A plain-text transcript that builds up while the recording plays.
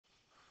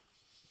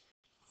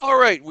All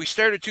right, we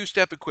started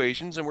two-step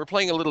equations, and we're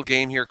playing a little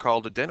game here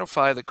called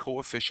Identify the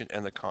Coefficient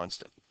and the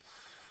Constant.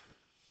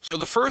 So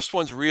the first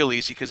one's real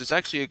easy because it's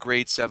actually a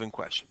grade 7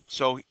 question.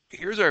 So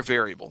here's our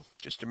variable.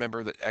 Just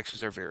remember that x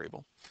is our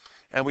variable.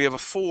 And we have a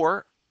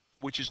 4,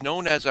 which is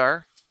known as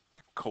our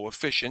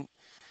coefficient.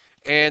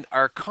 And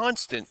our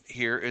constant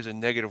here is a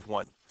negative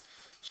 1.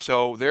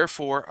 So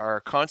therefore,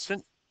 our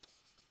constant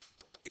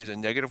is a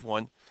negative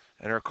 1.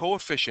 And our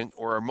coefficient,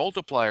 or our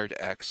multiplier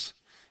to x,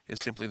 is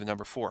simply the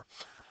number 4.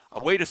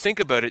 A way to think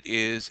about it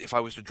is, if I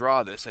was to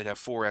draw this, I'd have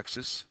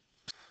 4x's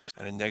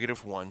and a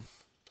negative 1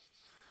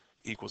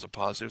 equals a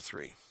positive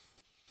 3.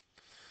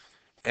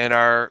 And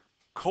our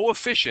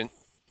coefficient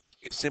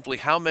is simply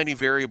how many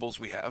variables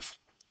we have.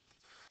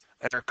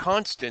 And our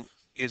constant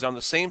is on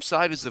the same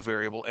side as the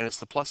variable, and it's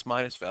the plus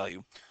minus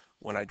value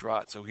when I draw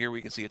it. So here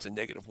we can see it's a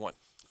negative 1.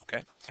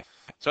 Okay,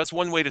 so that's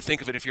one way to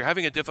think of it. If you're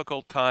having a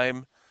difficult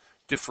time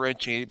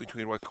differentiating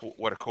between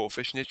what a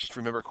coefficient is, just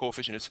remember a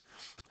coefficient is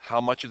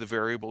how much of the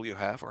variable you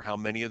have, or how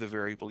many of the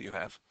variable you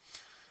have.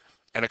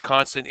 And a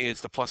constant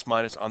is the plus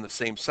minus on the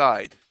same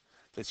side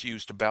that's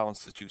used to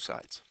balance the two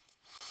sides.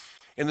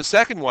 In the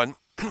second one,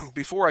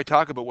 before I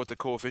talk about what the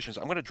coefficient is,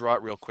 I'm going to draw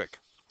it real quick.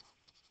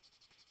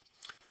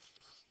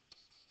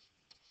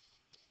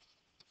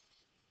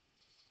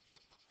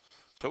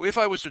 So if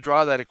I was to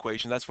draw that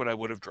equation, that's what I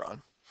would have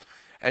drawn.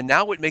 And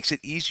now it makes it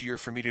easier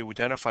for me to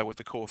identify what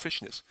the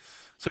coefficient is.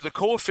 So the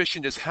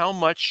coefficient is how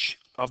much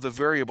of the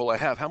variable I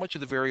have. How much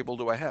of the variable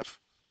do I have?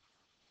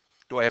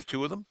 Do I have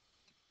 2 of them?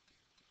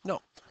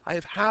 No, I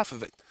have half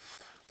of it.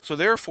 So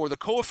therefore, the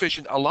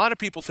coefficient, a lot of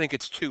people think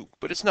it's 2,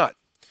 but it's not.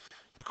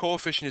 The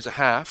coefficient is a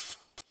half,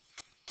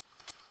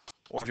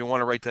 or if you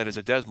want to write that as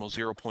a decimal,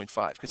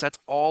 0.5, because that's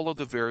all of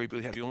the variable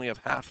you have. You only have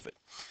half of it.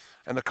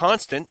 And the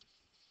constant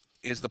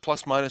is the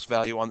plus minus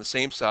value on the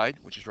same side,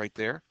 which is right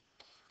there,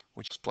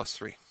 which is plus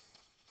 3,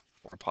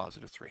 or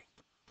positive 3.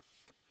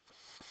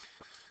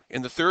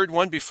 In the third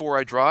one, before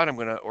I draw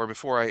it, or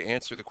before I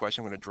answer the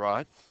question, I'm going to draw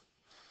it.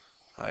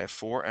 I have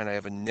 4, and I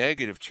have a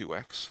negative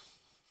 2x.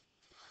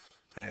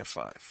 I have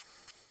 5.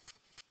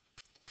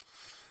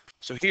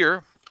 So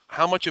here,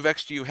 how much of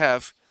x do you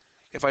have?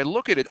 If I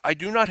look at it, I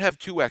do not have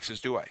 2x's,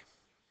 do I?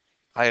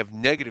 I have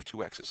negative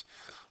 2x's.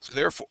 So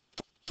therefore,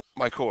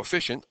 my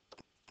coefficient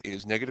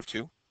is negative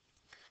 2.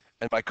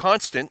 And my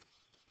constant,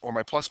 or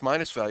my plus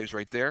minus value, is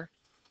right there,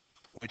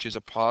 which is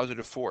a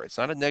positive 4. It's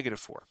not a negative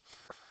 4.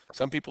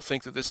 Some people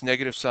think that this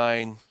negative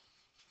sign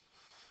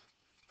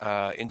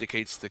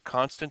indicates the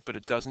constant, but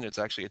it doesn't. It's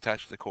actually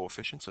attached to the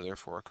coefficient, so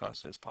therefore our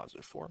constant is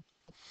positive 4.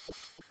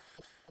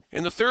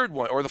 In the third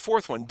one, or the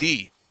fourth one,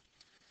 D,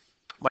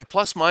 my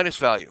plus minus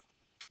value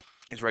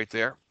is right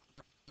there.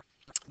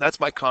 That's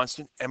my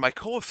constant, and my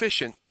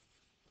coefficient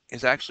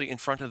is actually in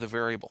front of the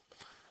variable.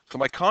 So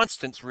my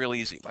constant's real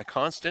easy. My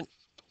constant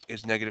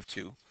is negative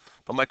 2,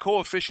 but my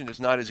coefficient is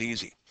not as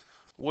easy.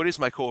 What is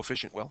my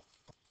coefficient, Will?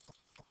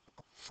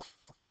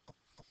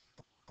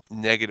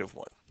 Negative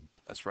 1.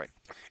 That's right.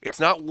 It's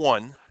not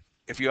 1.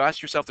 If you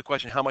ask yourself the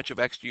question, how much of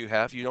x do you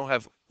have? You don't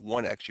have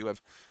 1x, you have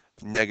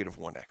negative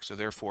 1x. So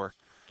therefore,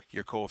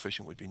 your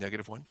coefficient would be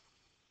negative 1.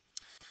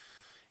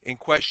 In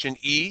question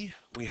E,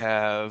 we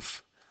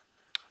have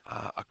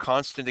a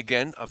constant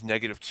again of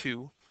negative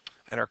 2,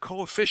 and our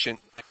coefficient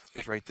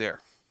is right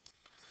there.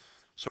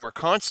 So our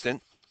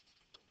constant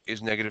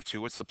is negative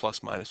 2. It's the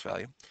plus minus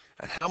value.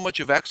 And how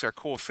much of x, our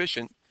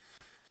coefficient,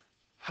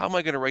 how am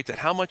I going to write that?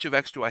 How much of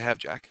x do I have,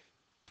 Jack?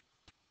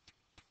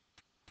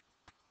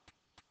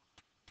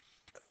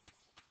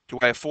 Do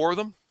I have 4 of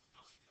them?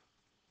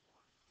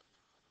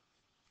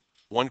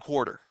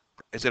 1/4.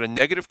 Is it a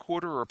negative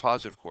quarter or a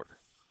positive quarter?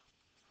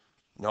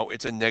 No,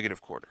 it's a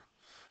negative quarter.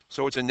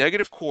 So it's a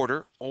negative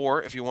quarter,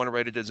 or if you want to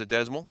write it as a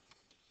decimal,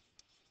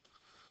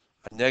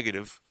 a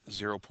negative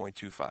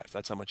 0.25.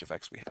 That's how much of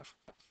x we have.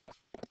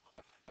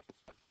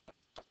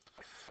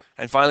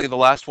 And finally, the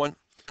last one.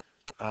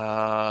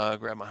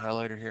 Grab my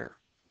highlighter here.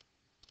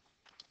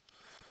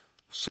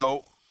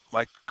 So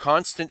my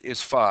constant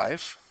is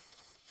 5,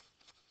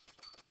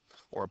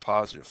 or a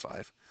positive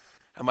 5.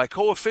 And my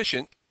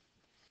coefficient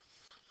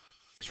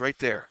is right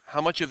there.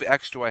 How much of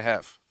x do I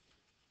have?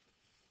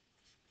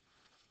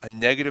 A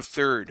negative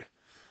third.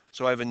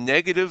 So I have a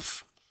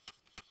negative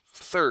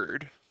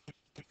third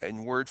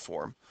in word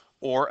form,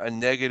 or a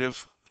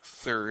negative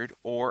third,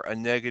 or a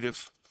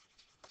negative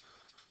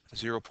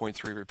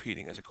 0.3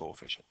 repeating as a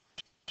coefficient.